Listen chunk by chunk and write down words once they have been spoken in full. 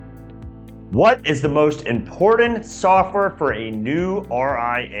What is the most important software for a new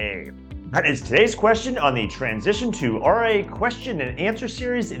RIA? That is today's question on the Transition to RIA Question and Answer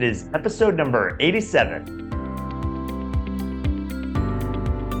series. It is episode number 87.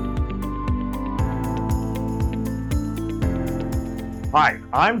 Hi,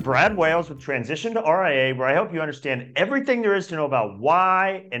 I'm Brad Wales with Transition to RIA, where I help you understand everything there is to know about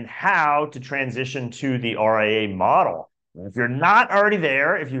why and how to transition to the RIA model. If you're not already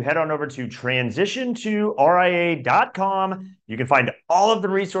there, if you head on over to transitiontoria.com, you can find all of the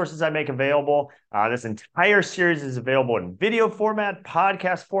resources I make available. This entire series is available in video format,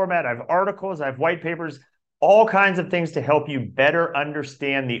 podcast format. I have articles, I have white papers, all kinds of things to help you better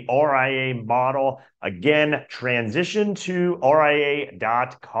understand the RIA model. Again,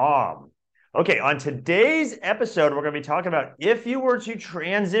 transitiontoria.com. Okay, on today's episode, we're going to be talking about if you were to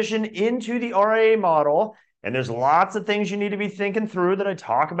transition into the RIA model. And there's lots of things you need to be thinking through that I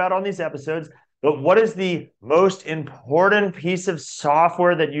talk about on these episodes. But what is the most important piece of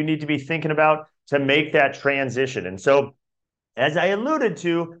software that you need to be thinking about to make that transition? And so, as I alluded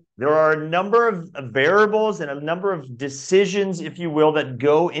to, there are a number of variables and a number of decisions, if you will, that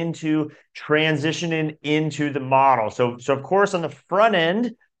go into transitioning into the model. So of course, on the front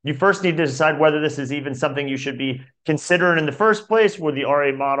end, you first need to decide whether this is even something you should be considering in the first place. Would the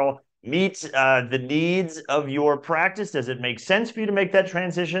RIA model meet the needs of your practice? Does it make sense for you to make that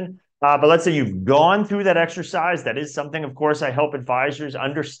transition? But let's say you've gone through that exercise. That is something, of course, I help advisors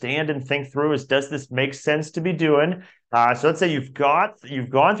understand and think through is, does this make sense to be doing? So let's say you've gone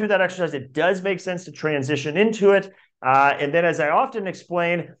through that exercise. It does make sense to transition into it. And then, as I often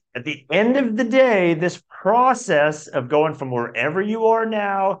explain, at the end of the day, this process of going from wherever you are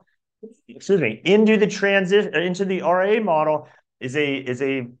now, into the transition, into the RIA model is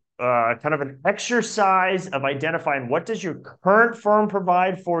a kind of an exercise of identifying what does your current firm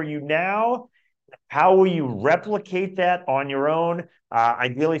provide for you now? How will you replicate that on your own,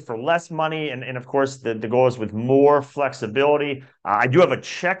 ideally for less money? And of course, the goal is with more flexibility. I do have a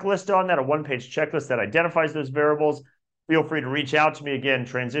checklist on that, a one-page checklist that identifies those variables. Feel free to reach out to me. Again,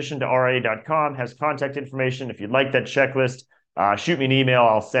 transitiontoria.com has contact information. If you'd like that checklist, shoot me an email.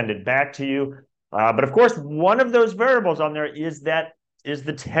 I'll send it back to you. But of course, one of those variables on there is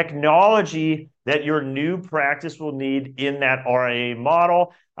the technology that your new practice will need in that RIA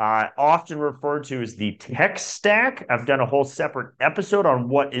model, often referred to as the tech stack. I've done a whole separate episode on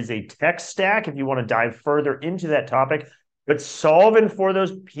what is a tech stack if you want to dive further into that topic. But solving for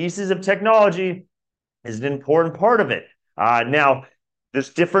those pieces of technology is an important part of it. Now,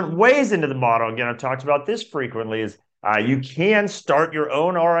 there's different ways into the model. Again, I've talked about this frequently, is you can start your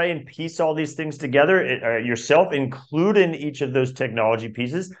own RIA and piece all these things together yourself, including each of those technology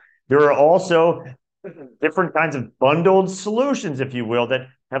pieces. There are also different kinds of bundled solutions, if you will, that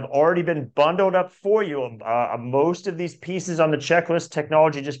have already been bundled up for you. Most of these pieces on the checklist,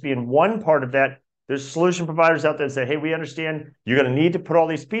 technology just being one part of that. There's solution providers out there that say, hey, we understand you're going to need to put all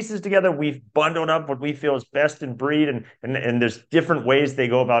these pieces together. We've bundled up what we feel is best in breed, and there's different ways they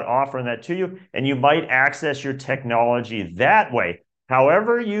go about offering that to you, and you might access your technology that way.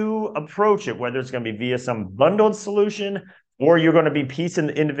 However you approach it, whether it's going to be via some bundled solution or you're going to be piecing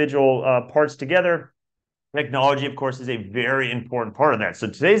the individual parts together, technology, of course, is a very important part of that. So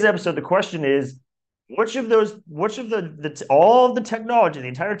today's episode, the question is, which of all of the technology, the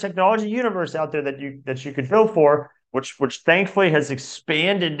entire technology universe out there that you could go for, which thankfully has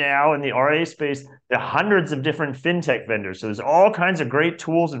expanded now in the RIA space to hundreds of different fintech vendors. So there's all kinds of great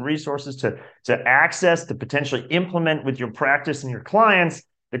tools and resources to access, to potentially implement with your practice and your clients.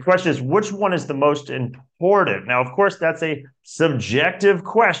 The question is, which one is the most important? Now, of course, that's a subjective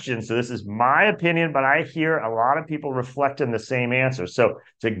question. So this is my opinion, but I hear a lot of people reflecting the same answer. So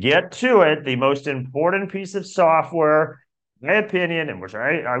to get to it, the most important piece of software, my opinion, and which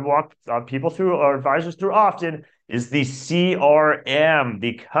I walk people through or advisors through often, is the CRM,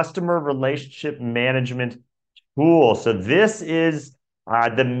 the Customer Relationship Management tool. So this is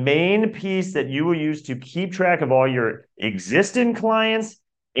the main piece that you will use to keep track of all your existing clients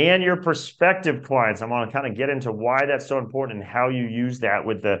and your prospective clients. I'm going to kind of get into why that's so important and how you use that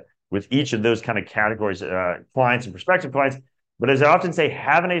with each of those kind of categories, clients and prospective clients. But as I often say,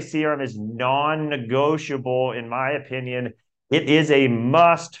 having a CRM is non-negotiable, in my opinion. It is a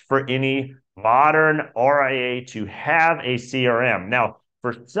must for any modern RIA to have a CRM. Now,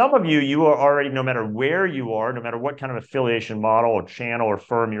 for some of you, you are already, no matter where you are, no matter what kind of affiliation model or channel or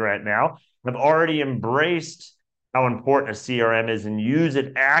firm you're at now, have already embraced how important a CRM is and use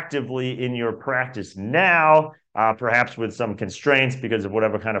it actively in your practice now, perhaps with some constraints because of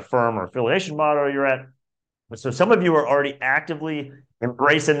whatever kind of firm or affiliation model you're at. So some of you are already actively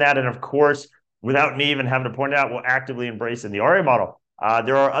embracing that. And of course, without me even having to point it out, will actively embrace in the RIA model.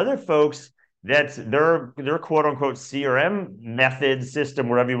 There are other folks that their quote unquote CRM method system,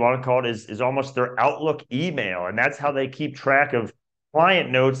 whatever you want to call it, is almost their Outlook email. And that's how they keep track of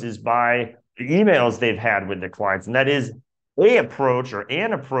client notes, is by the emails they've had with the clients. And that is an approach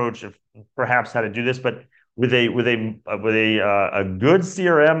of perhaps how to do this, but with a good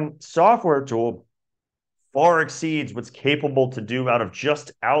CRM software tool far exceeds what's capable to do out of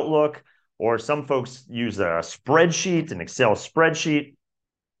just Outlook, or some folks use a spreadsheet, an Excel spreadsheet,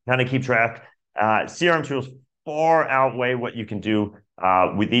 kind of keep track. CRM tools far outweigh what you can do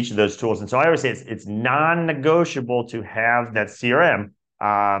with each of those tools. And so I always say it's non-negotiable to have that CRM.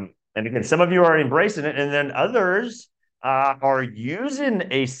 And again, some of you are embracing it, and then others are using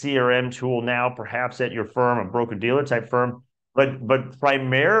a CRM tool now, perhaps at your firm, a broker-dealer type firm, but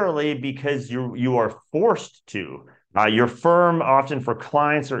primarily because you are forced to. Your firm, often for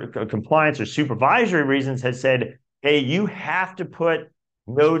clients or compliance or supervisory reasons, has said, hey, you have to put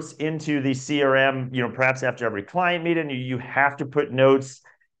notes into the CRM, perhaps after every client meeting. You have to put notes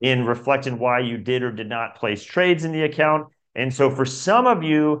in reflecting why you did or did not place trades in the account. And so for some of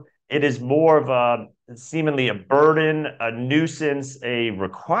you, it is more of a seemingly a burden, a nuisance, a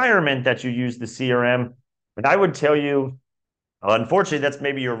requirement that you use the CRM. But I would tell you, unfortunately, that's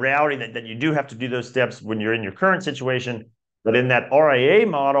maybe your reality, that you do have to do those steps when you're in your current situation. But in that RIA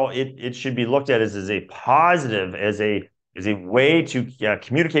model, it should be looked at as a positive, as a way to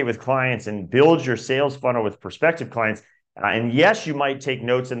communicate with clients and build your sales funnel with prospective clients. And yes, you might take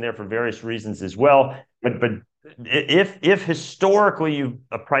notes in there for various reasons as well. But if historically you've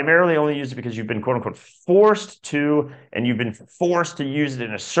primarily only used it because you've been quote unquote forced to, and you've been forced to use it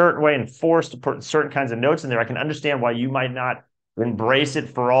in a certain way and forced to put certain kinds of notes in there, I can understand why you might not embrace it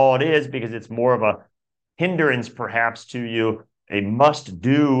for all it is, because it's more of a hindrance perhaps to you, a must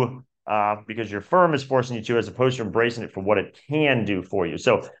do because your firm is forcing you to, as opposed to embracing it for what it can do for you.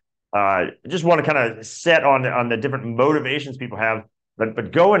 So I just want to kind of set on the different motivations people have.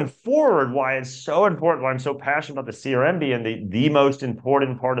 But going forward, why it's so important, why I'm so passionate about the CRM being the most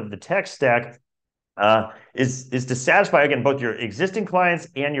important part of the tech stack, is to satisfy, again, both your existing clients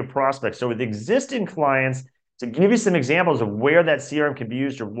and your prospects. So with existing clients, to give you some examples of where that CRM can be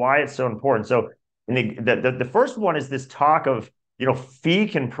used or why it's so important. So the first one is this talk of fee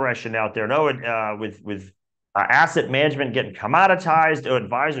compression out there. With asset management getting commoditized,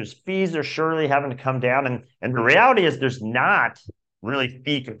 advisors' fees are surely having to come down. And the reality is there's not really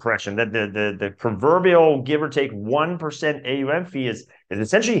fee compression. That the proverbial give or take 1% AUM fee is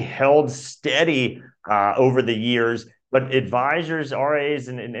essentially held steady over the years. But advisors, RAs,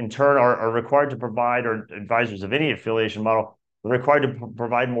 in turn are required to provide, or advisors of any affiliation model, are required to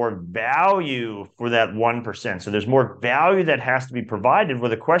provide more value for that 1%. So there's more value that has to be provided. Well,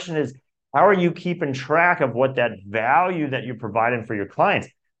 the question is, how are you keeping track of what that value that you're providing for your clients?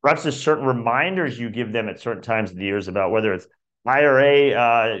 Perhaps there's certain reminders you give them at certain times of the years about whether it's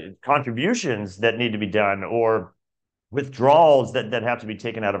IRA contributions that need to be done, or withdrawals that have to be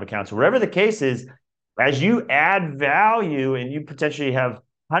taken out of accounts. So whatever the case is, as you add value and you potentially have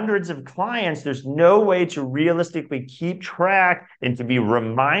hundreds of clients, there's no way to realistically keep track and to be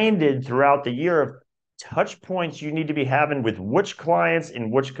reminded throughout the year of touch points you need to be having with which clients in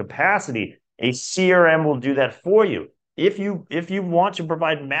which capacity. A CRM will do that for you. If you want to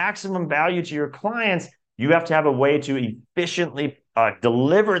provide maximum value to your clients, you have to have a way to efficiently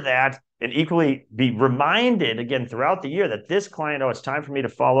deliver that, and equally be reminded again throughout the year that this client, it's time for me to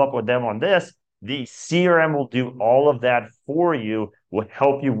follow up with them on this. The CRM will do all of that for you, will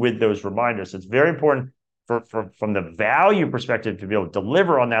help you with those reminders. So it's very important from the value perspective to be able to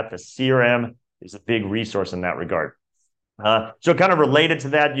deliver on that. The CRM is a big resource in that regard. So kind of related to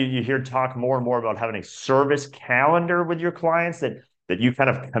that, you hear talk more and more about having a service calendar with your clients that you kind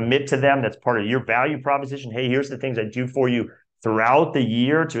of commit to them. That's part of your value proposition. Hey, here's the things I do for you throughout the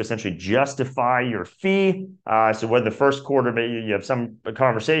year to essentially justify your fee. So whether the first quarter, maybe you have some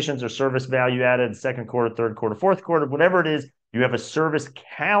conversations or service value added, second quarter, third quarter, fourth quarter, whatever it is, you have a service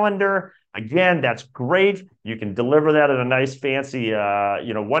calendar. Again, that's great. You can deliver that in a nice, fancy,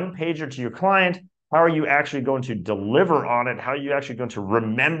 one pager to your client. How are you actually going to deliver on it? How are you actually going to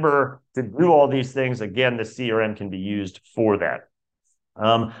remember to do all these things? Again, the CRM can be used for that.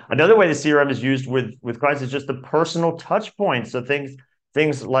 Another way the CRM is used with clients is just the personal touch points. So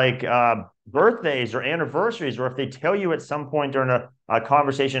things like birthdays or anniversaries, or if they tell you at some point during a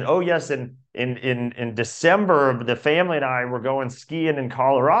conversation, oh yes, in December, the family and I were going skiing in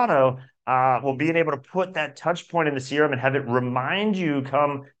Colorado. Well, being able to put that touch point in the CRM and have it remind you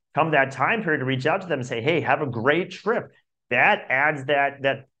come that time period to reach out to them and say, hey, have a great trip. that adds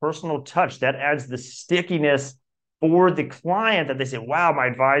that personal touch, that adds the stickiness for the client, that they say, wow, my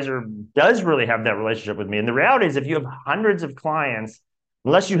advisor does really have that relationship with me. And the reality is, if you have hundreds of clients,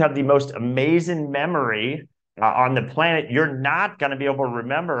 unless you have the most amazing memory on the planet, you're not going to be able to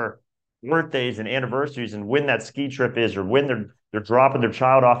remember birthdays and anniversaries and when that ski trip is, or when they're dropping their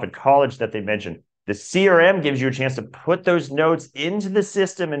child off at college that they mentioned. The CRM gives you a chance to put those notes into the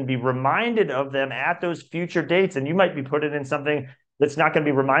system and be reminded of them at those future dates. And you might be putting in something that's not going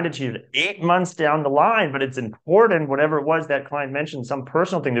to be reminded to you 8 months down the line, but it's important, whatever it was that client mentioned, some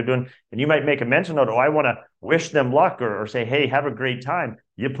personal thing they're doing, and you might make a mental note, oh, I want to wish them luck, or say, hey, have a great time.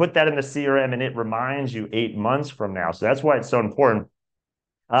 You put that in the CRM and it reminds you 8 months from now. So that's why it's so important.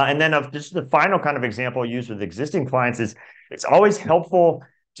 And then just the final kind of example I use with existing clients is it's always helpful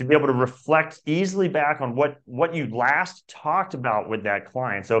to be able to reflect easily back on what you last talked about with that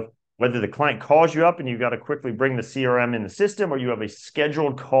client. So whether the client calls you up and you got to quickly bring the CRM in the system, or you have a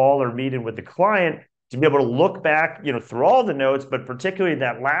scheduled call or meeting with the client, to be able to look back, through all the notes, but particularly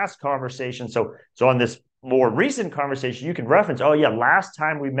that last conversation. So on this more recent conversation, you can reference, oh yeah, last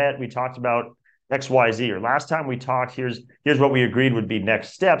time we met, we talked about XYZ, or last time we talked, here's what we agreed would be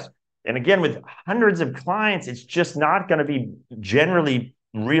next steps. And again, with hundreds of clients, it's just not going to be generally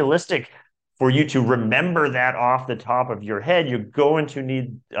realistic for you to remember that off the top of your head. You're going to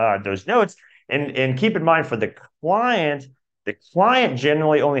need those notes. And keep in mind, for the client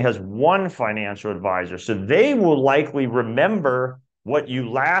generally only has one financial advisor. So they will likely remember what you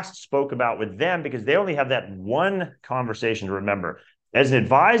last spoke about with them, because they only have that one conversation to remember. As an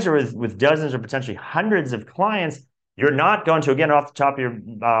advisor with dozens or potentially hundreds of clients, you're not going to, again, off the top of your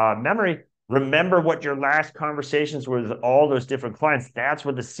memory, remember what your last conversations were with all those different clients. That's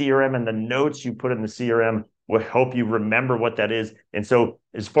what the CRM and the notes you put in the CRM will help you remember what that is. And so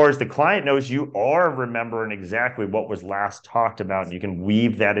as far as the client knows, you are remembering exactly what was last talked about, and you can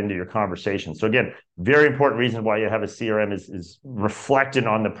weave that into your conversation. So again, very important reason why you have a CRM is reflecting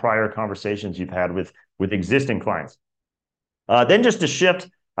on the prior conversations you've had with existing clients. Then just to shift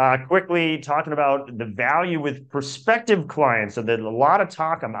quickly, talking about the value with prospective clients. So there's a lot of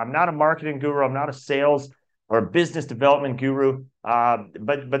talk. I'm not a marketing guru. I'm not a sales or a business development guru.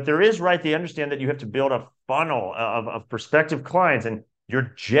 But there is, right, they understand that you have to build a funnel of prospective clients. And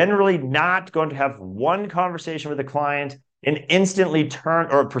you're generally not going to have one conversation with a client and instantly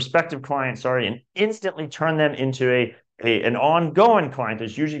or a prospective client, sorry, and instantly turn them into an ongoing client.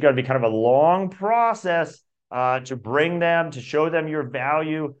 There's usually got to be kind of a long process to bring them, to show them your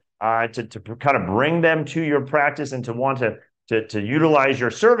value, to kind of bring them to your practice and to want to utilize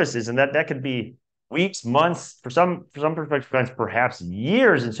your services. And that could be weeks, months, for some prospective clients, perhaps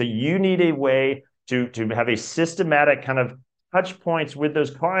years. And so you need a way to have a systematic kind of touch points with those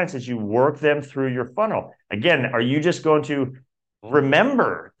clients as you work them through your funnel. Again, are you just going to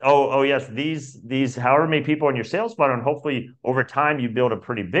remember, oh yes, these however many people in your sales funnel, and hopefully over time you build a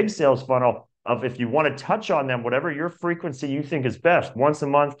pretty big sales funnel of, if you want to touch on them, whatever your frequency you think is best, once a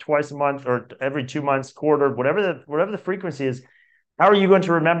month, twice a month, or every 2 months, quarter, whatever the frequency is, how are you going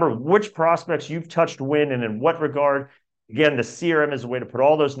to remember which prospects you've touched when and in what regard? Again, the CRM is a way to put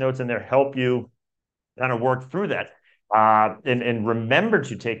all those notes in there, help you kind of work through that, and remember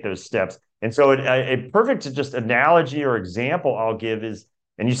to take those steps. And so a perfect just analogy or example I'll give is,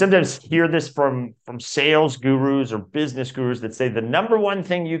 and you sometimes hear this from sales gurus or business gurus that say the number one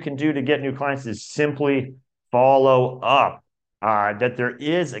thing you can do to get new clients is simply follow up. That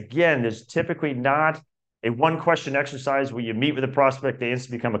there's typically not a one question exercise where you meet with a prospect, they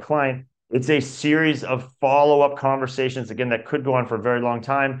instantly become a client. It's a series of follow-up conversations, again, that could go on for a very long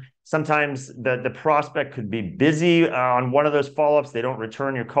time. Sometimes the prospect could be busy on one of those follow-ups. They don't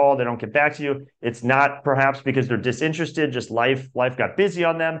return your call. They don't get back to you. It's not perhaps because they're disinterested, just life got busy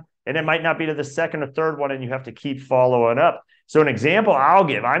on them. And it might not be to the second or third one, and you have to keep following up. So an example I'll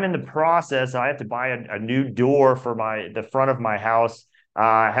give, I'm in the process, I have to buy a new door for the front of my house.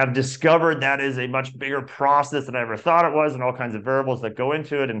 Have discovered that is a much bigger process than I ever thought it was, and all kinds of variables that go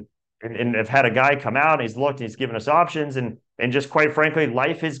into it. And I've had a guy come out, and he's looked, and he's given us options, and just quite frankly,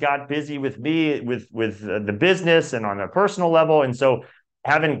 life has got busy with me, with the business and on a personal level, and so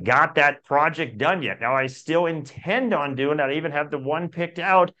haven't got that project done yet. Now I still intend on doing that. I even have the one picked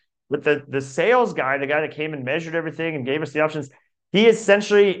out with the sales guy, the guy that came and measured everything and gave us the options. He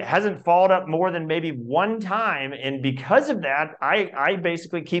essentially hasn't followed up more than maybe one time. And because of that, I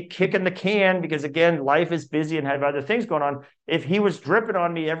basically keep kicking the can because, again, life is busy and have other things going on. If he was dripping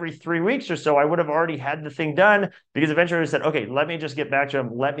on me every 3 weeks or so, I would have already had the thing done, because eventually I said, okay, let me just get back to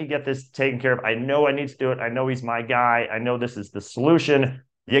him. Let me get this taken care of. I know I need to do it. I know he's my guy. I know this is the solution.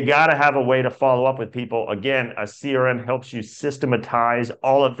 you got to have a way to follow up with people. Again, a CRM helps you systematize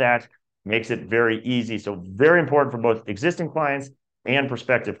all of that, makes it very easy. So very important for both existing clients and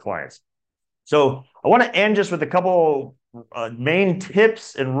prospective clients. So I want to end just with a couple main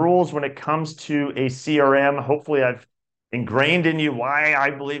tips and rules when it comes to a CRM. Hopefully I've ingrained in you why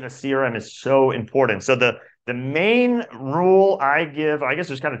I believe a CRM is so important. So the main rule I give, I guess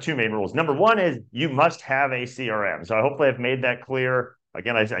there's kind of two main rules. Number one is you must have a CRM. So hopefully I've made that clear.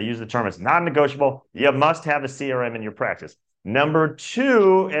 Again, I use the term, it's non-negotiable. You must have a CRM in your practice. Number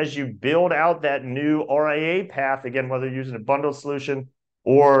two, as you build out that new RIA path, again, whether you're using a bundled solution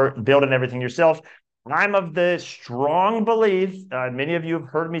or building everything yourself, I'm of the strong belief, many of you have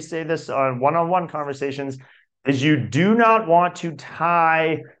heard me say this on one-on-one conversations, is you do not want to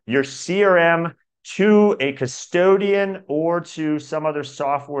tie your CRM to a custodian or to some other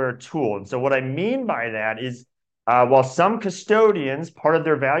software tool. And so what I mean by that is, while some custodians, part of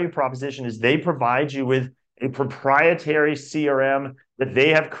their value proposition is they provide you with a proprietary CRM that they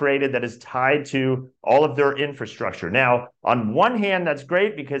have created that is tied to all of their infrastructure. Now, on one hand, that's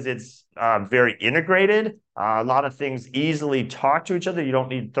great because it's very integrated. A lot of things easily talk to each other. You don't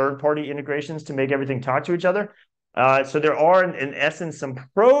need third-party integrations to make everything talk to each other. So there are, in essence, some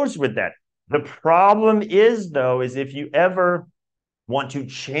pros with that. The problem is, though, is if you ever want to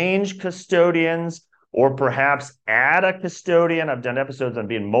change custodians or perhaps add a custodian, I've done episodes on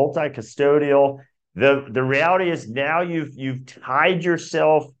being multi-custodial. The reality is now you've tied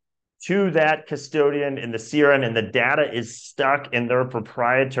yourself to that custodian in the CRM, and the data is stuck in their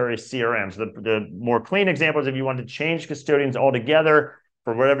proprietary CRM. So the more clean example is if you want to change custodians altogether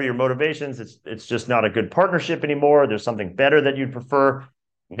for whatever your motivations, it's just not a good partnership anymore. There's something better that you'd prefer.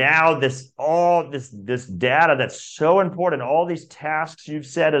 Now this data that's so important, all these tasks you've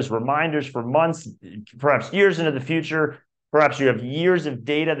set as reminders for months, perhaps years into the future, perhaps you have years of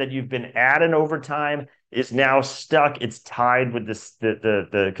data that you've been adding over time, is now stuck. It's tied with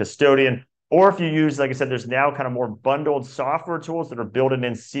the custodian. Or if you use, like I said, there's now kind of more bundled software tools that are building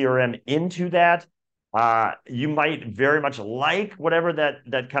in CRM into that. You might very much like whatever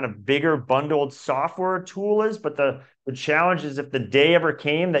that kind of bigger bundled software tool is, but the challenge is if the day ever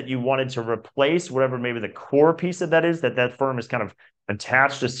came that you wanted to replace whatever maybe the core piece of that is that firm is kind of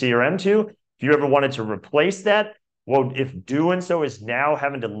attached to CRM to, if you ever wanted to replace that, well, if doing so is now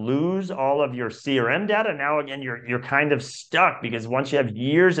having to lose all of your CRM data, now again, you're kind of stuck because once you have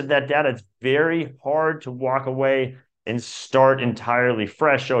years of that data, it's very hard to walk away and start entirely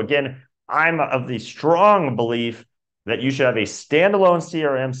fresh. So again, I'm of the strong belief that you should have a standalone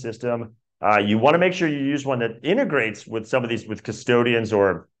CRM system. You want to make sure you use one that integrates with some of these, with custodians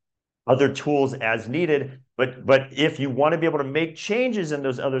or other tools as needed. But if you want to be able to make changes in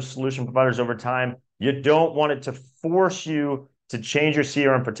those other solution providers over time, you don't want it to force you to change your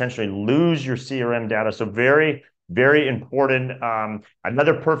CRM, potentially lose your CRM data. So very, very important.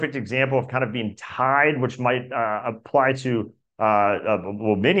 Another perfect example of kind of being tied, which might apply to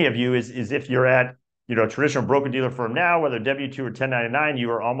well, many of you, is if you're at a traditional broker-dealer firm now, whether W-2 or 1099, you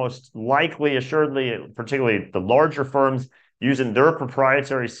are almost likely, assuredly, particularly the larger firms, using their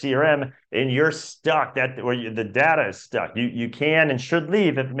proprietary CRM, and you're stuck. The data is stuck. You can and should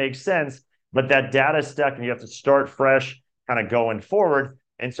leave if it makes sense, but that data is stuck, and you have to start fresh, kind of going forward.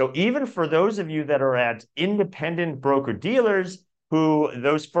 And so, even for those of you that are at independent broker-dealers, who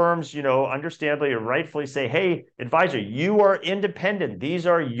those firms, understandably or rightfully say, hey, advisor, you are independent. These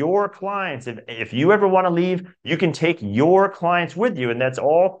are your clients. If you ever want to leave, you can take your clients with you. And that's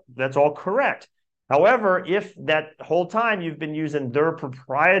all correct. However, if that whole time you've been using their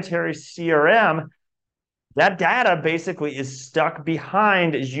proprietary CRM, that data basically is stuck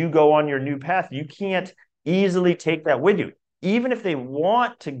behind as you go on your new path. You can't easily take that with you. Even if they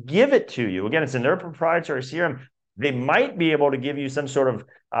want to give it to you, again, it's in their proprietary CRM, they might be able to give you some sort of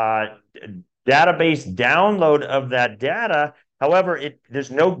database download of that data. However, there's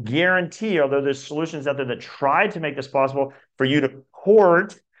no guarantee, although there's solutions out there that try to make this possible, for you to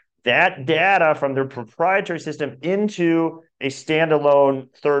port that data from their proprietary system into a standalone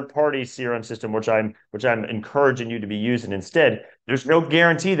third-party CRM system, which I'm encouraging you to be using instead. There's no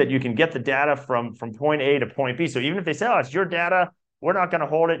guarantee that you can get the data from point A to point B. So even if they say, oh, it's your data, we're not going to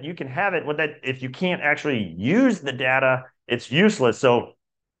hold it, you can have it. Well, that if you can't actually use the data, it's useless. So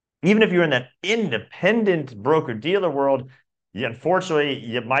even if you're in that independent broker-dealer world, unfortunately,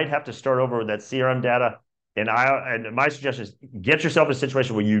 you might have to start over with that CRM data. And my suggestion is get yourself in a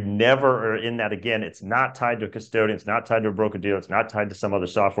situation where you never are in that again. It's not tied to a custodian. It's not tied to a broker-dealer. It's not tied to some other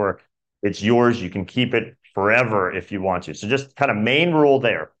software. It's yours. You can keep it forever if you want to. So just kind of main rule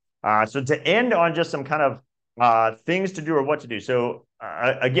there. So to end on just some kind of things to do or what to do. So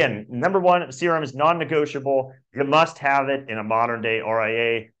again, number one, CRM is non-negotiable. You must have it in a modern day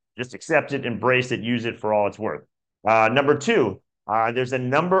RIA. Just accept it, embrace it, use it for all it's worth. Number two, there's a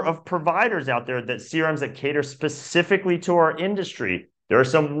number of providers out there that CRMs that cater specifically to our industry. There are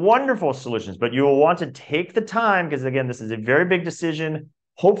some wonderful solutions, but you will want to take the time because, again, this is a very big decision.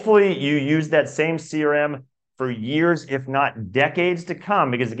 Hopefully, you use that same CRM for years, if not decades to come,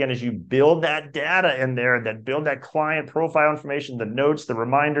 because, again, as you build that data in there, that build that client profile information, the notes, the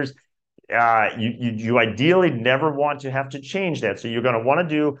reminders, you ideally never want to have to change that. So you're going to want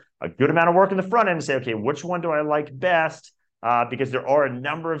to do a good amount of work in the front end and say, okay, which one do I like best? Because there are a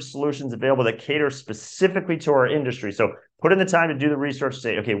number of solutions available that cater specifically to our industry. So put in the time to do the research,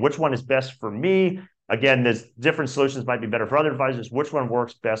 say, okay, which one is best for me? Again, there's different solutions might be better for other advisors. Which one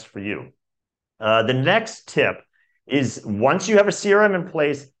works best for you? The next tip is once you have a CRM in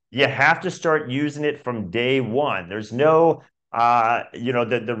place, you have to start using it from day one. There's no,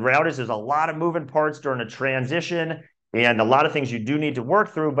 the route is there's a lot of moving parts during a transition and a lot of things you do need to work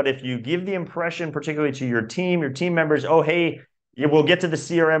through. But if you give the impression, particularly to your team members, oh, hey, we'll get to the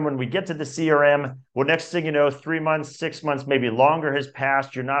CRM when we get to the CRM. Well, next thing you know, 3 months, 6 months, maybe longer has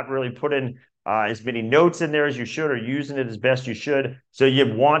passed. You're not really putting as many notes in there as you should or using it as best you should. So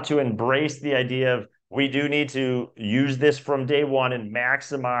you want to embrace the idea of we do need to use this from day one and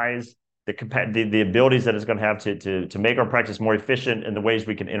maximize the abilities that it's going to have to make our practice more efficient in the ways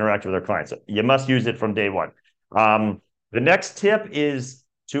we can interact with our clients. So you must use it from day one. The next tip is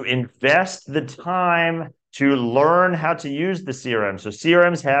to invest the time to learn how to use the CRM. So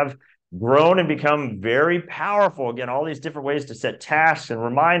CRMs have grown and become very powerful. Again, all these different ways to set tasks and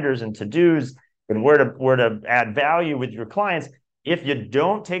reminders and to-dos and where to add value with your clients. If you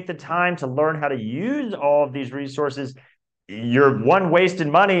don't take the time to learn how to use all of these resources, you're one, wasting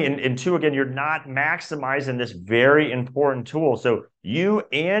money, and two, again, you're not maximizing this very important tool. So you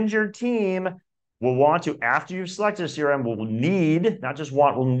and your team will want to, after you've selected a CRM, will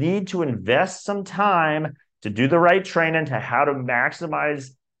need to invest some time to do the right training to how to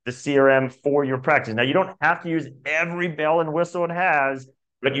maximize the CRM for your practice. Now, you don't have to use every bell and whistle it has,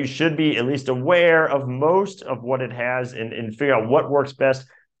 but you should be at least aware of most of what it has and figure out what works best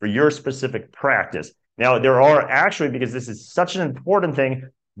for your specific practice. Now, there are actually, because this is such an important thing,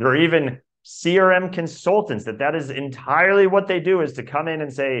 there are even CRM consultants that is entirely what they do, is to come in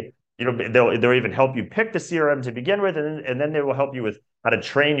and say, they'll even help you pick the CRM to begin with, and then they will help you with how to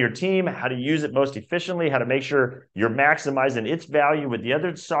train your team, how to use it most efficiently, how to make sure you're maximizing its value with the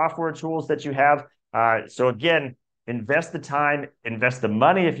other software tools that you have. So again, invest the time, invest the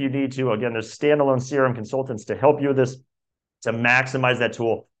money if you need to. Again, there's standalone CRM consultants to help you with this, to maximize that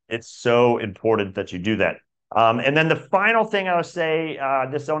tool. It's so important that you do that. And then the final thing I would say,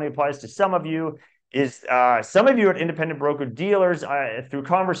 this only applies to some of you, is some of you at independent broker dealers, through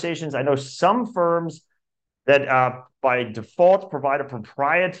conversations, I know some firms that by default provide a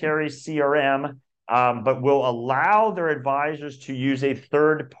proprietary CRM, but will allow their advisors to use a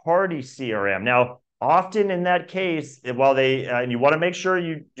third-party CRM. Now, often in that case, while and you want to make sure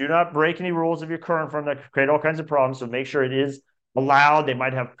you do not break any rules of your current firm that create all kinds of problems, so make sure it is allowed. They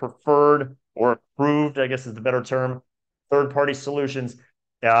might have preferred or approved, I guess is the better term, third-party solutions.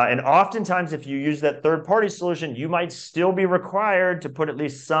 And oftentimes, if you use that third-party solution, you might still be required to put at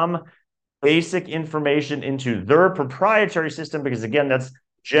least some basic information into their proprietary system, because again, that's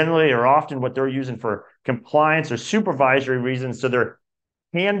generally or often what they're using for compliance or supervisory reasons. So there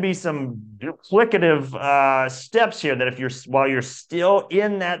can be some duplicative steps here that while you're still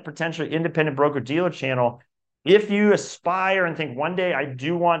in that potentially independent broker-dealer channel, if you aspire and think one day I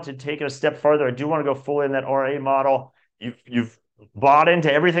do want to take it a step further, I do want to go fully in that RIA model, you've bought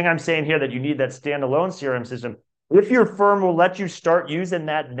into everything I'm saying here, that you need that standalone CRM system. If your firm will let you start using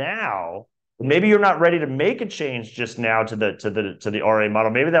that now, maybe you're not ready to make a change just now to the RIA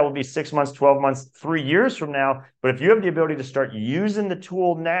model. Maybe that will be 6 months, 12 months, 3 years from now. But if you have the ability to start using the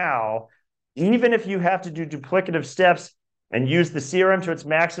tool now, even if you have to do duplicative steps and use the CRM to its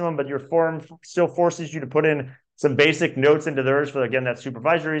maximum, but your firm still forces you to put in some basic notes into theirs for, again, that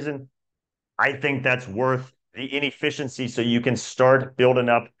supervisory reason, I think that's worth the inefficiency, so you can start building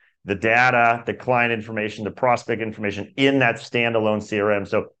up the data, the client information, the prospect information in that standalone CRM.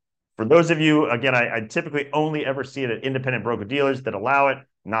 So for those of you, again, I typically only ever see it at independent broker dealers that allow it.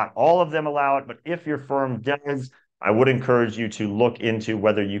 Not all of them allow it, but if your firm does, I would encourage you to look into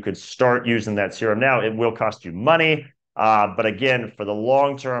whether you could start using that CRM now. It will cost you money. But again, for the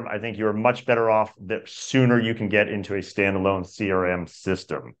long term, I think you're much better off the sooner you can get into a standalone CRM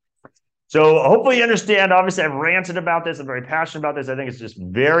system. So hopefully you understand. Obviously, I've ranted about this. I'm very passionate about this. I think it's just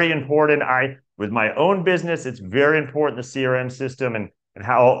very important. With my own business, it's very important, the CRM system and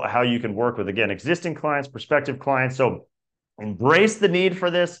how you can work with, again, existing clients, prospective clients. So embrace the need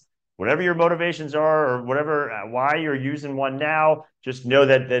for this. Whatever your motivations are, or whatever why you're using one now, just know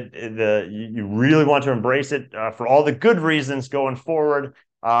that you really want to embrace it for all the good reasons going forward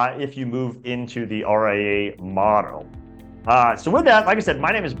if you move into the RIA model. So with that, like I said,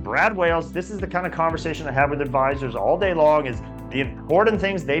 my name is Brad Wales. This is the kind of conversation I have with advisors all day long, is the important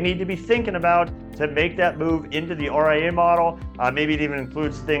things they need to be thinking about to make that move into the RIA model. Maybe it even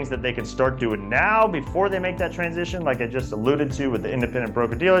includes things that they can start doing now before they make that transition, like I just alluded to with the independent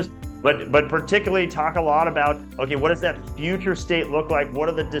broker-dealers. But particularly talk a lot about, okay, what does that future state look like? What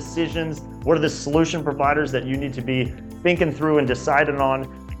are the decisions? What are the solution providers that you need to be thinking through and deciding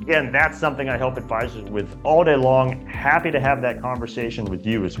on? Again, that's something I help advisors with all day long. Happy to have that conversation with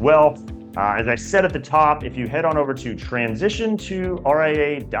you as well. As I said at the top, if you head on over to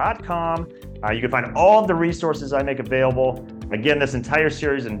transitiontoria.com, you can find all of the resources I make available. Again, this entire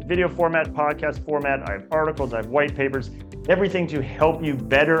series in video format, podcast format. I have articles, I have white papers, everything to help you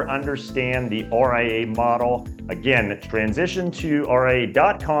better understand the RIA model. Again,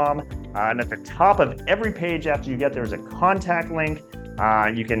 transitiontoria.com. And at the top of every page after you get there is a contact link.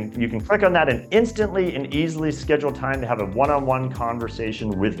 You can click on that and instantly and easily schedule time to have a one-on-one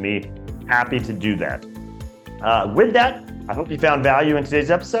conversation with me. Happy to do that. With that, I hope you found value in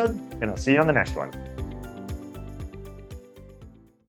today's episode, and I'll see you on the next one.